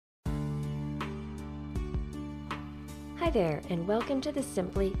Hi there, and welcome to the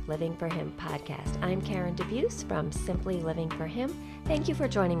Simply Living for Him podcast. I'm Karen DeBuse from Simply Living for Him. Thank you for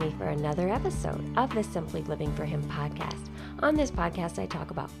joining me for another episode of the Simply Living for Him podcast. On this podcast, I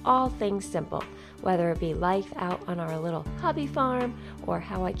talk about all things simple, whether it be life out on our little hobby farm or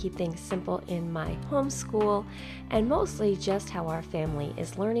how I keep things simple in my homeschool, and mostly just how our family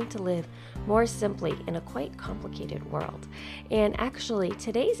is learning to live more simply in a quite complicated world. And actually,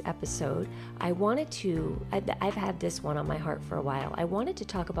 today's episode, I've had this one on my heart for a while. I wanted to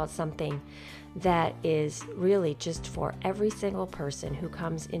talk about something that is really just for every single person who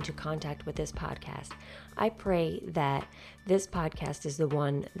comes into contact with this podcast. I pray that this podcast is the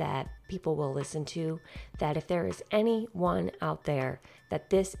one that people will listen to, that if there is anyone out there, that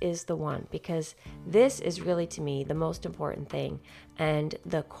this is the one, because this is really, to me, the most important thing and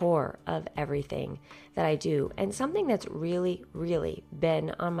the core of everything that I do, and something that's really, really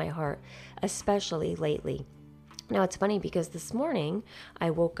been on my heart, especially lately. Now, it's funny because this morning I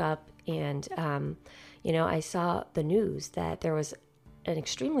woke up and, I saw the news that there was an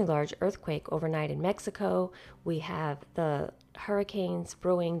extremely large earthquake overnight in Mexico. We have the hurricanes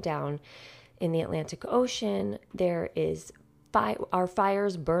brewing down in the Atlantic Ocean. There is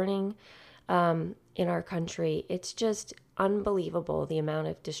fires burning in our country. It's just unbelievable the amount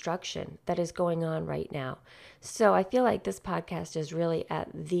of destruction that is going on right now. So I feel like this podcast is really at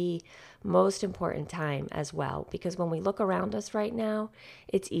the most important time as well, because when we look around us right now,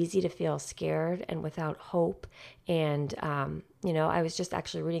 it's easy to feel scared and without hope. And, I was just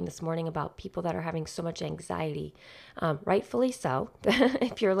actually reading this morning about people that are having so much anxiety, rightfully so.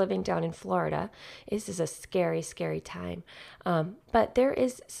 If you're living down in Florida, this is a scary, scary time. But there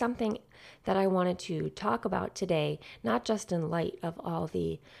is something that I wanted to talk about today, not just in light of all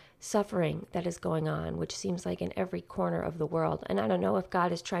the suffering that is going on, which seems like in every corner of the world. And I don't know if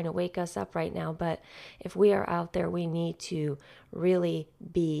God is trying to wake us up right now, but if we are out there, we need to really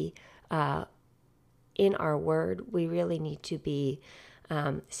be in our word. We really need to be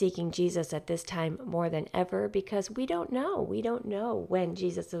seeking Jesus at this time more than ever, because we don't know. We don't know when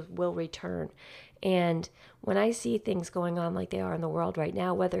Jesus will return. And when I see things going on like they are in the world right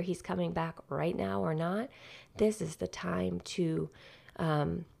now, whether he's coming back right now or not, this is the time to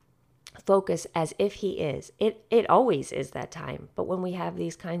focus as if he is. It always is that time. But when we have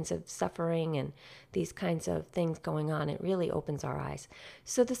these kinds of suffering and these kinds of things going on, it really opens our eyes.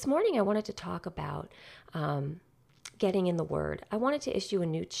 So this morning I wanted to talk about getting in the Word. I wanted to issue a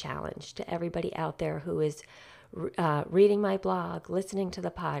new challenge to everybody out there who is reading my blog, listening to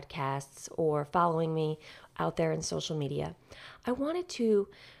the podcasts, or following me out there in social media. I wanted to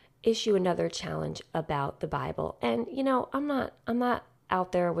issue another challenge about the Bible. And I'm not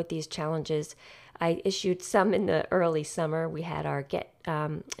out there with these challenges. I issued some in the early summer. We had our Get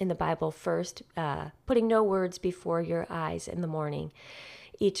in the Bible First, putting no words before your eyes in the morning,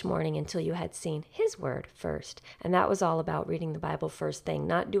 each morning until you had seen his word first. And that was all about reading the Bible first thing,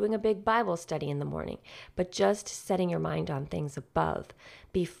 not doing a big Bible study in the morning, but just setting your mind on things above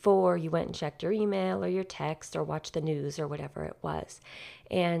before you went and checked your email or your text or watched the news or whatever it was.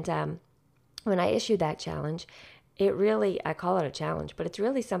 And when I issued that challenge, I call it a challenge, but it's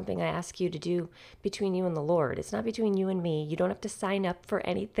really something I ask you to do between you and the Lord. It's not between you and me. You don't have to sign up for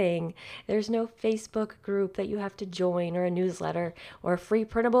anything. There's no Facebook group that you have to join or a newsletter or a free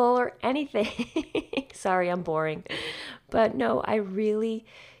printable or anything. Sorry, I'm boring. But no, I really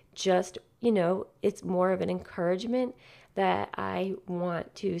just, it's more of an encouragement that I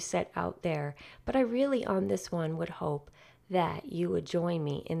want to set out there. But I really, on this one, would hope that you would join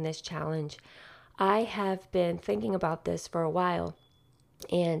me in this challenge. I have been thinking about this for a while,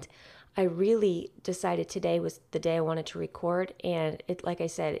 and I really decided today was the day I wanted to record. And like I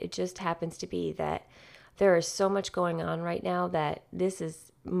said, it just happens to be that there is so much going on right now that this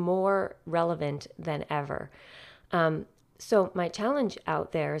is more relevant than ever. So my challenge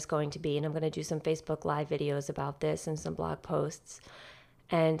out there is going to be, and I'm going to do some Facebook Live videos about this and some blog posts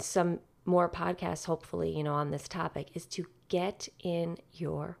and some more podcasts, hopefully, on this topic, is to get in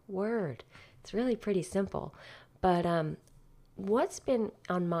your word. It's really pretty simple. But what's been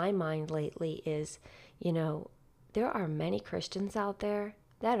on my mind lately is, there are many Christians out there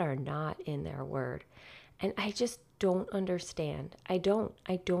that are not in their word. And I just don't understand. I don't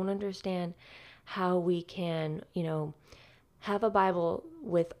understand how we can, have a Bible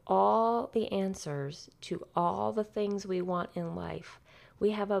with all the answers to all the things we want in life. We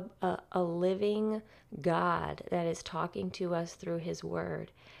have a living God that is talking to us through his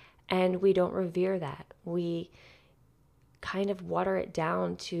word. And we don't revere that. We kind of water it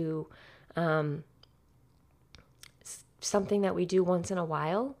down to something that we do once in a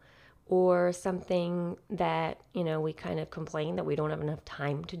while, or something that, we kind of complain that we don't have enough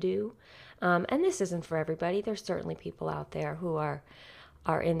time to do. And this isn't for everybody. There's certainly people out there who are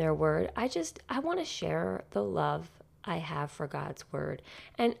in their word. I want to share the love I have for God's word.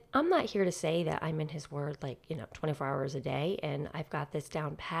 And I'm not here to say that I'm in his word 24 hours a day and I've got this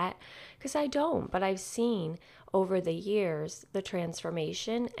down pat, because I don't. But I've seen over the years the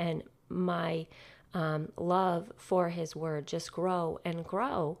transformation, and my love for his word just grow and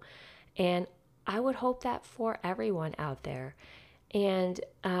grow. And I would hope that for everyone out there. And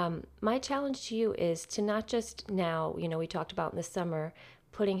my challenge to you is to not just now, we talked about in the summer,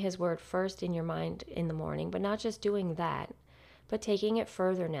 putting his word first in your mind in the morning, but not just doing that, but taking it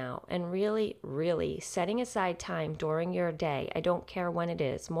further now and really, really setting aside time during your day. I don't care when it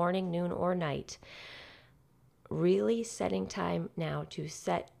is, morning, noon, or night. Really setting time now to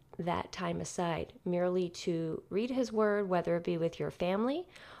set that time aside merely to read his word, whether it be with your family,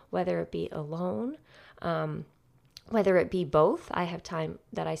 whether it be alone, whether it be both. I have time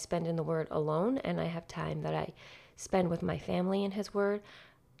that I spend in the word alone, and I have time that I spend with my family in his word.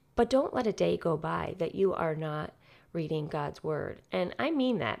 But don't let a day go by that you are not reading God's word. And I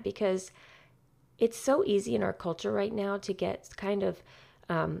mean that because it's so easy in our culture right now to get kind of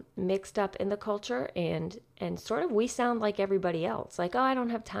mixed up in the culture, and sort of we sound like everybody else, like, oh, I don't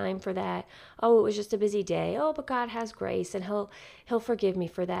have time for that. Oh, it was just a busy day. Oh, but God has grace and he'll forgive me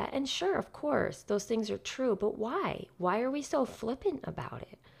for that. And sure, of course, those things are true, but why are we so flippant about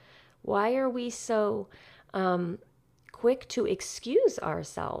it? Why are we so quick to excuse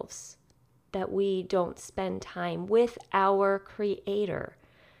ourselves that we don't spend time with our Creator,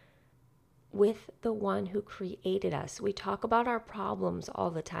 with the one who created us? We talk about our problems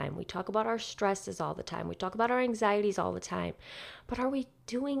all the time. We talk about our stresses all the time. We talk about our anxieties all the time. But are we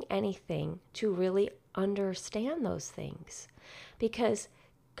doing anything to really understand those things? Because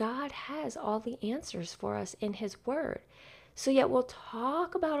God has all the answers for us in his word. So yet we'll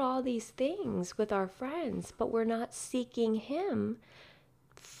talk about all these things with our friends, but we're not seeking him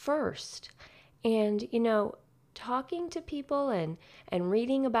first. And, talking to people and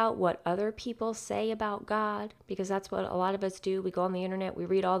reading about what other people say about God, because that's what a lot of us do. We go on the internet, we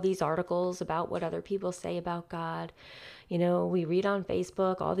read all these articles about what other people say about God. We read on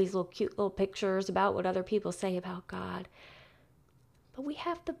Facebook all these little cute little pictures about what other people say about God. But we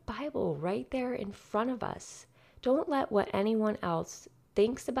have the Bible right there in front of us. Don't let what anyone else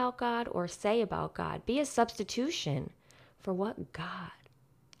thinks about God or say about God be a substitution for what God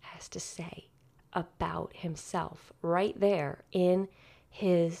has to say about himself right there in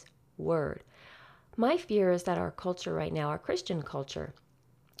his word. My fear is that our culture right now, our Christian culture,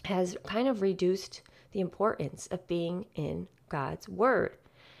 has kind of reduced the importance of being in God's word.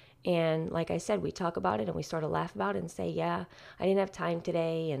 And like I said, we talk about it and we sort of laugh about it and say, yeah, I didn't have time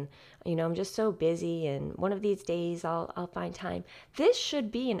today. And, I'm just so busy. And one of these days I'll find time. This should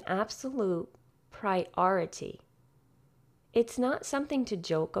be an absolute priority. It's not something to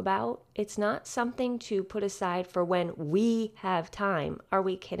joke about. It's not something to put aside for when we have time. Are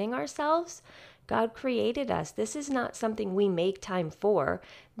we kidding ourselves? God created us. This is not something we make time for.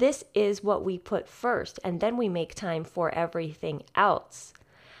 This is what we put first, and then we make time for everything else.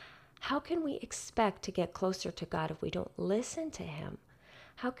 How can we expect to get closer to God if we don't listen to him?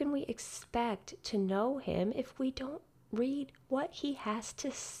 How can we expect to know him if we don't read what he has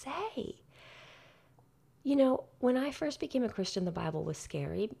to say? When I first became a Christian, the Bible was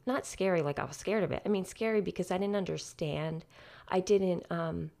scary. Not scary like I was scared of it. I mean, scary because I didn't understand. I didn't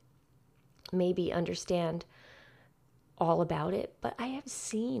maybe understand all about it. But I have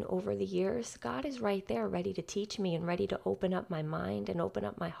seen over the years, God is right there ready to teach me and ready to open up my mind and open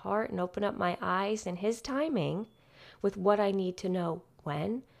up my heart and open up my eyes in his timing with what I need to know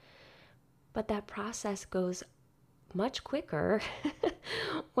when. But that process goes much quicker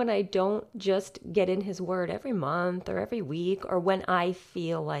when I don't just get in his word every month or every week or when I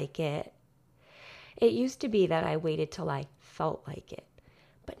feel like it. It used to be that I waited till I felt like it.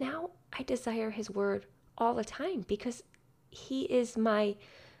 But now I desire his word all the time because he is my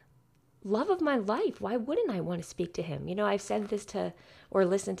love of my life. Why wouldn't I want to speak to him? I've said this or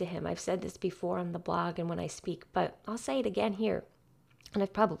listen to him. I've said this before on the blog and when I speak, but I'll say it again here. And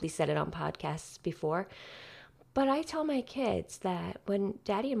I've probably said it on podcasts before. But I tell my kids that when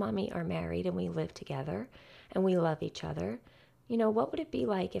Daddy and Mommy are married and we live together and we love each other, what would it be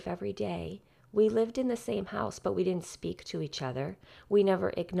like if every day we lived in the same house, but we didn't speak to each other? We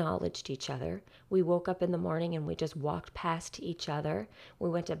never acknowledged each other. We woke up in the morning and we just walked past each other. We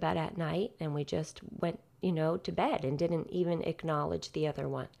went to bed at night and we just went, to bed and didn't even acknowledge the other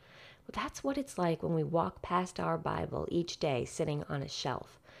one. Well, that's what it's like when we walk past our Bible each day sitting on a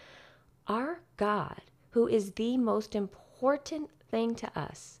shelf. Our God, who is the most important thing to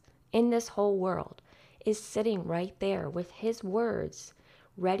us in this whole world, is sitting right there with his words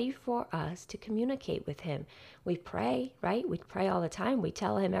ready for us to communicate with him. We pray, right? We pray all the time. We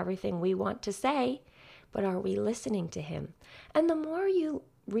tell him everything we want to say, but are we listening to him? And the more you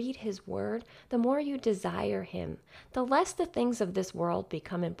read his word, the more you desire him, the less the things of this world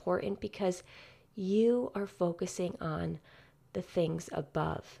become important because you are focusing on the things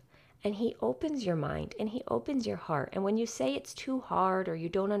above. And he opens your mind and he opens your heart. And when you say it's too hard or you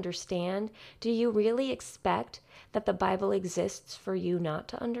don't understand, do you really expect that the Bible exists for you not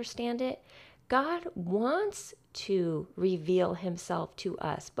to understand it? God wants to reveal himself to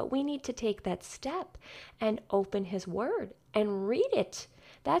us, but we need to take that step and open his word and read it.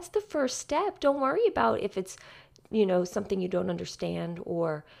 That's the first step. Don't worry about if it's, something you don't understand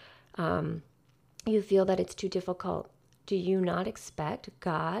or you feel that it's too difficult. Do you not expect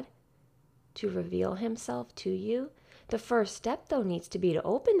God to reveal himself to you? The first step, though, needs to be to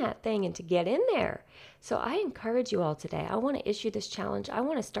open that thing and to get in there. So I encourage you all today. I want to issue this challenge. I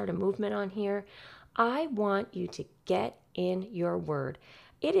want to start a movement on here. I want you to get in your word.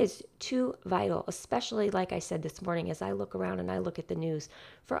 It is too vital, especially like I said this morning, as I look around and I look at the news,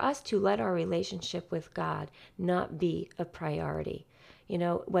 for us to let our relationship with God not be a priority.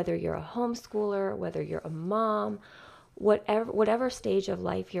 Whether you're a homeschooler, whether you're a mom, whatever stage of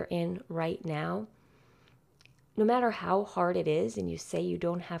life you're in right now, no matter how hard it is and you say you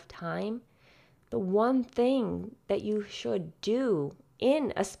don't have time, the one thing that you should do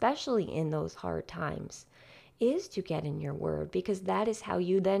especially in those hard times, is to get in your word, because that is how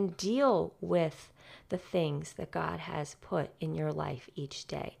you then deal with the things that God has put in your life each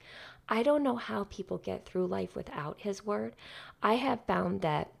day. I don't know how people get through life without his word. I have found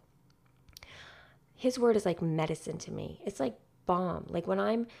that his word is like medicine to me. It's like balm. Like when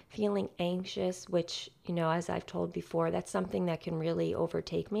I'm feeling anxious, which, as I've told before, that's something that can really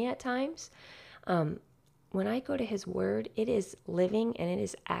overtake me at times. When I go to his word, it is living and it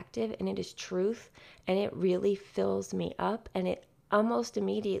is active and it is truth, and it really fills me up, and it almost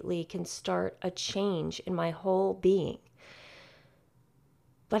immediately can start a change in my whole being.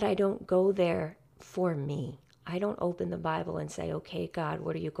 But I don't go there for me. I don't open the Bible and say, okay, God,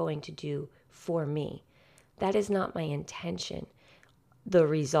 what are you going to do for me? That is not my intention. The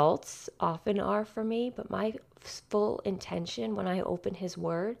results often are for me, but my full intention when I open his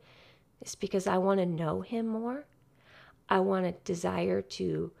word is because I want to know him more. I want to desire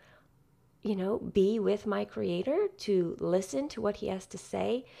to, be with my Creator, to listen to what he has to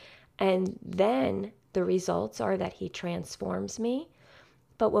say. And then the results are that he transforms me.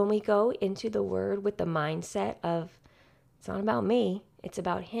 But when we go into the word with the mindset of, it's not about me, it's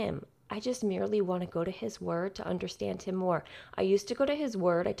about him, I just merely want to go to his word to understand him more. I used to go to his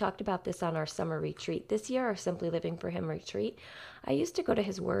word. I talked about this on our summer retreat this year, our Simply Living for Him retreat. I used to go to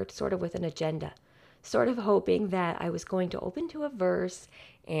his word sort of with an agenda, sort of hoping that I was going to open to a verse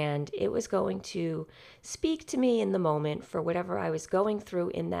and it was going to speak to me in the moment for whatever I was going through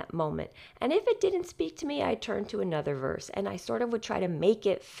in that moment. And if it didn't speak to me, I'd turn to another verse and I sort of would try to make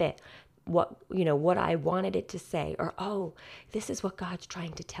it fit what I wanted it to say, or, oh, this is what God's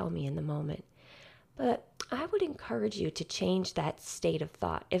trying to tell me in the moment. But I would encourage you to change that state of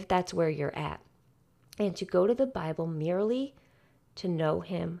thought if that's where you're at, and to go to the Bible merely to know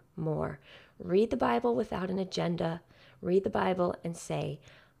him more. Read the Bible without an agenda. Read the Bible and say,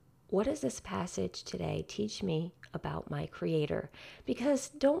 what does this passage today teach me about my Creator? Because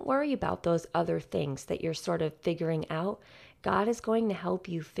don't worry about those other things that you're sort of figuring out. God is going to help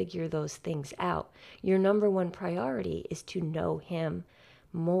you figure those things out. Your number one priority is to know him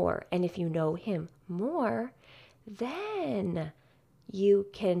more. And if you know him more, then you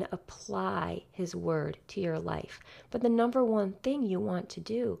can apply his word to your life. But the number one thing you want to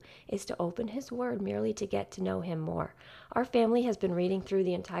do is to open his word merely to get to know him more. Our family has been reading through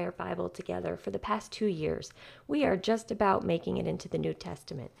the entire Bible together for the past 2 years. We are just about making it into the New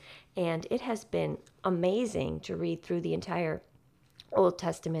Testament. And it has been amazing to read through the entire Old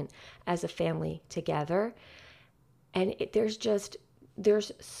Testament as a family together. And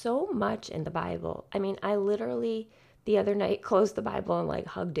there's so much in the Bible. I mean, I literally the other night closed the Bible and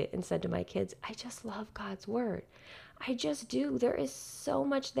hugged it and said to my kids, I just love God's word. I just do. There is so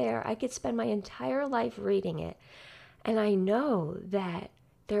much there. I could spend my entire life reading it. And I know that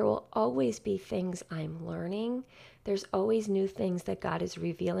there will always be things I'm learning. There's always new things that God is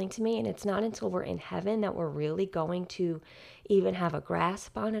revealing to me. And it's not until we're in heaven that we're really going to even have a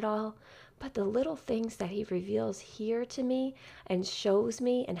grasp on it all. But the little things that he reveals here to me and shows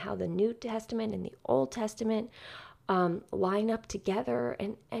me, and how the New Testament and the Old Testament line up together.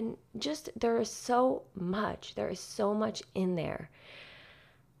 And just there is so much. There is so much in there.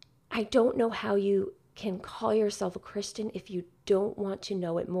 I don't know how you can call yourself a Christian if you don't want to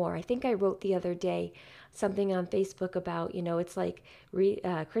know it more. I think I wrote the other day something on Facebook about, it's like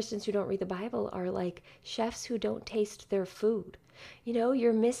Christians who don't read the Bible are like chefs who don't taste their food.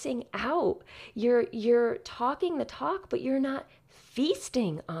 You're missing out. You're talking the talk, but you're not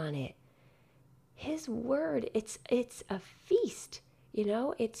feasting on it. His word, it's a feast.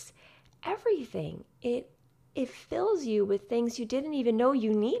 It's everything. It fills you with things you didn't even know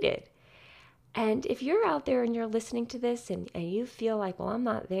you needed. And if you're out there and you're listening to this and you feel like, well, I'm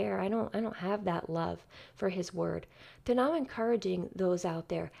not there, I don't have that love for his word, then I'm encouraging those out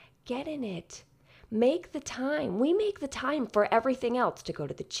there, get in it. Make the time. We make the time for everything else, to go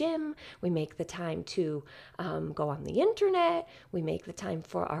to the gym. We make the time to go on the internet. We make the time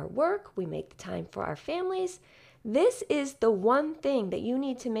for our work. We make the time for our families. This is the one thing that you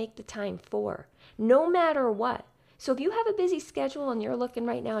need to make the time for, no matter what. So if you have a busy schedule and you're looking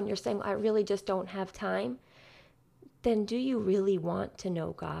right now and you're saying, I really just don't have time, then do you really want to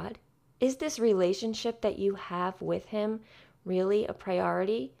know God? Is this relationship that you have with him really a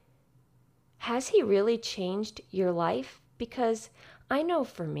priority? Has he really changed your life? Because I know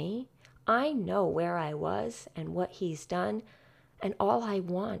for me, I know where I was and what he's done, and all I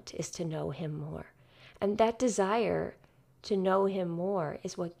want is to know him more. And that desire to know him more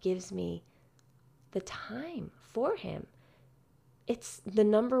is what gives me the time for him. It's the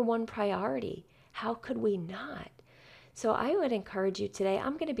number one priority. How could we not? So I would encourage you today.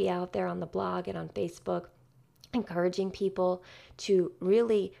 I'm going to be out there on the blog and on Facebook encouraging people to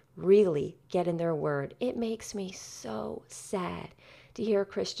really, really get in their word. It makes me so sad to hear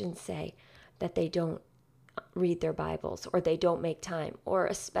Christians say that they don't read their Bibles or they don't make time, or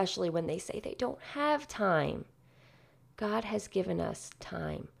especially when they say they don't have time. God has given us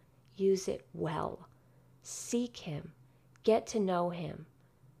time. Use it well. Seek him. Get to know him.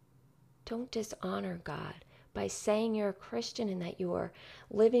 Don't dishonor God by saying you're a Christian and that you are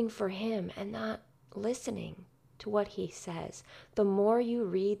living for him and not listening to what he says. The more you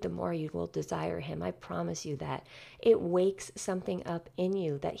read, the more you will desire him. I promise you that. It wakes something up in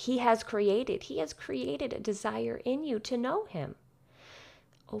you that he has created. He has created a desire in you to know him.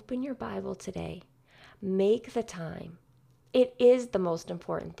 Open your Bible today. Make the time. It is the most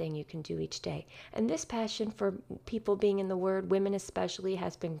important thing you can do each day. And this passion for people being in the Word, women especially,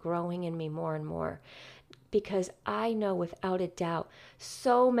 has been growing in me more and more. Because I know without a doubt,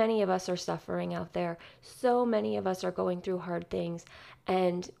 so many of us are suffering out there. So many of us are going through hard things.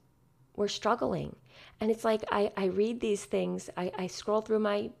 And we're struggling. And it's like I read these things. I scroll through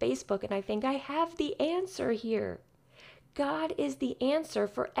my Facebook and I think I have the answer here. God is the answer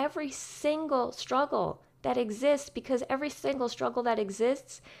for every single struggle that exists, because every single struggle that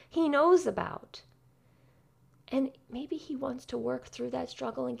exists, he knows about. And maybe he wants to work through that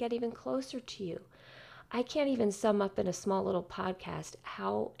struggle and get even closer to you. I can't even sum up in a small little podcast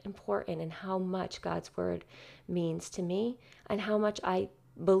how important and how much God's word means to me and how much I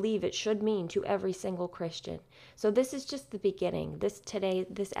believe it should mean to every single Christian. So this is just the beginning. This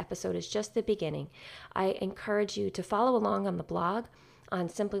episode is just the beginning. I encourage you to follow along on the blog on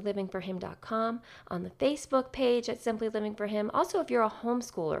simplylivingforhim.com, on the Facebook page at Simply Living for Him. Also, if you're a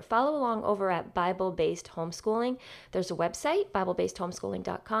homeschooler, follow along over at Bible-Based Homeschooling. There's a website,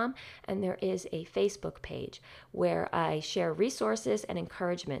 BibleBasedHomeschooling.com, and there is a Facebook page where I share resources and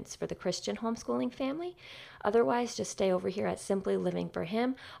encouragements for the Christian homeschooling family. Otherwise, just stay over here at Simply Living for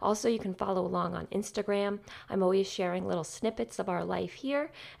Him. Also, you can follow along on Instagram. I'm always sharing little snippets of our life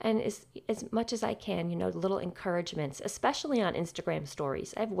here, and as much as I can, little encouragements, especially on Instagram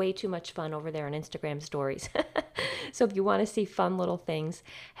stories. I have way too much fun over there on Instagram stories. So if you want to see fun little things,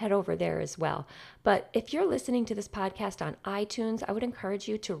 head over there as well. But if you're listening to this podcast on iTunes, I would encourage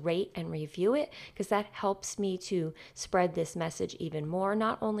you to rate and review it, because that helps me to spread this message even more,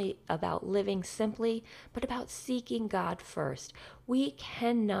 not only about living simply, but about seeking God first. We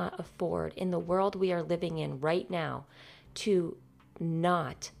cannot afford, in the world we are living in right now, to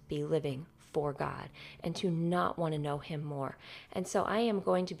not be living for God and to not want to know Him more. And so I am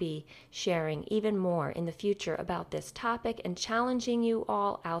going to be sharing even more in the future about this topic and challenging you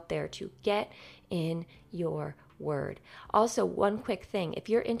all out there to get in your word. Also, one quick thing, if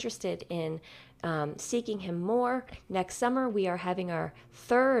you're interested in seeking Him more, next summer we are having our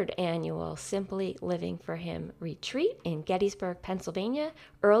 3rd annual Simply Living for Him retreat in Gettysburg, Pennsylvania.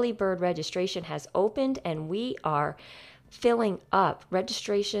 Early bird registration has opened and we are filling up.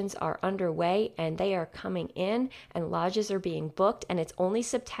 Registrations are underway and they are coming in, and lodges are being booked, and it's only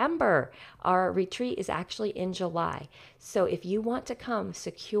September. Our retreat is actually in July. So if you want to come,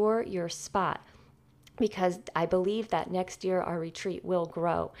 secure your spot, because I believe that next year our retreat will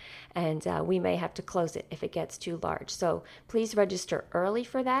grow, and we may have to close it if it gets too large. So please register early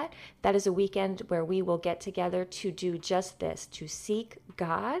for that. That is a weekend where we will get together to do just this, to seek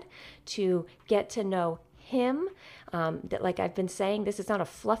God, to get to know Him. That, like I've been saying, this is not a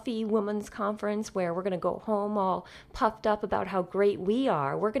fluffy women's conference where we're going to go home all puffed up about how great we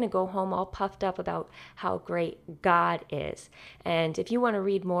are. We're going to go home all puffed up about how great God is. And if you want to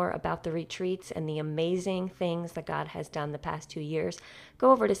read more about the retreats and the amazing things that God has done the past 2 years,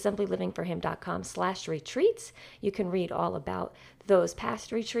 go over to simplylivingforhim.com/retreats. You can read all about those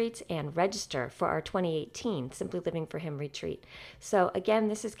past retreats and register for our 2018 Simply Living for Him retreat. So again,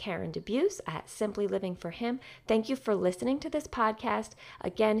 this is Karen DeBuse at Simply Living for Him. Thank you for listening to this podcast.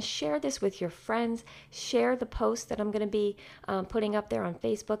 Again, share this with your friends. Share the posts that I'm going to be putting up there on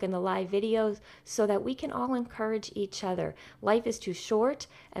Facebook and the live videos so that we can all encourage each other. Life is too short,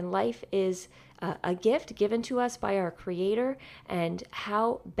 and life is a gift given to us by our Creator, and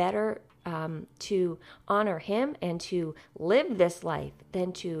how better to honor Him and to live this life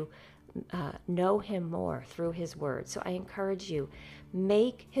than to know Him more through His Word. So I encourage you,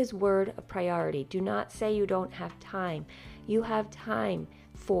 make His Word a priority. Do not say you don't have time. You have time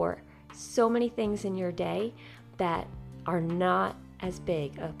for so many things in your day that are not as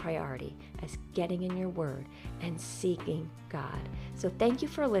big a priority as getting in your Word and seeking God. So thank you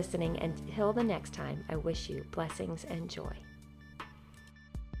for listening, and until the next time, I wish you blessings and joy.